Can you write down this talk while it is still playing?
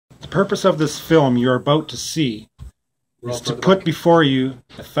purpose of this film you're about to see is to put before you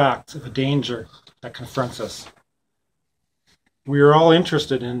the facts of a danger that confronts us. We are all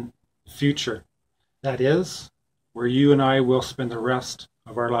interested in the future. That is, where you and I will spend the rest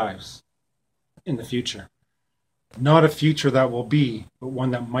of our lives in the future. Not a future that will be, but one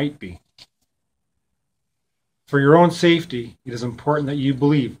that might be. For your own safety, it is important that you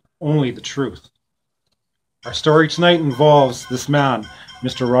believe only the truth. Our story tonight involves this man,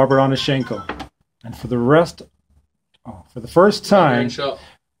 Mr. Robert Onashenko. And for the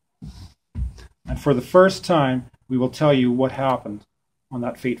first time, we will tell you what happened on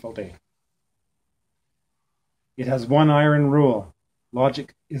that fateful day. It has one iron rule: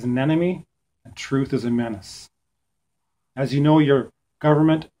 logic is an enemy and truth is a menace. As you know, your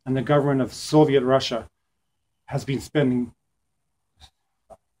government and the government of Soviet Russia has been sending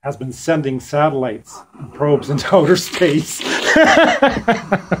satellites and probes into outer space. Bring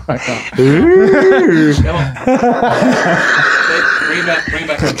it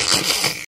back.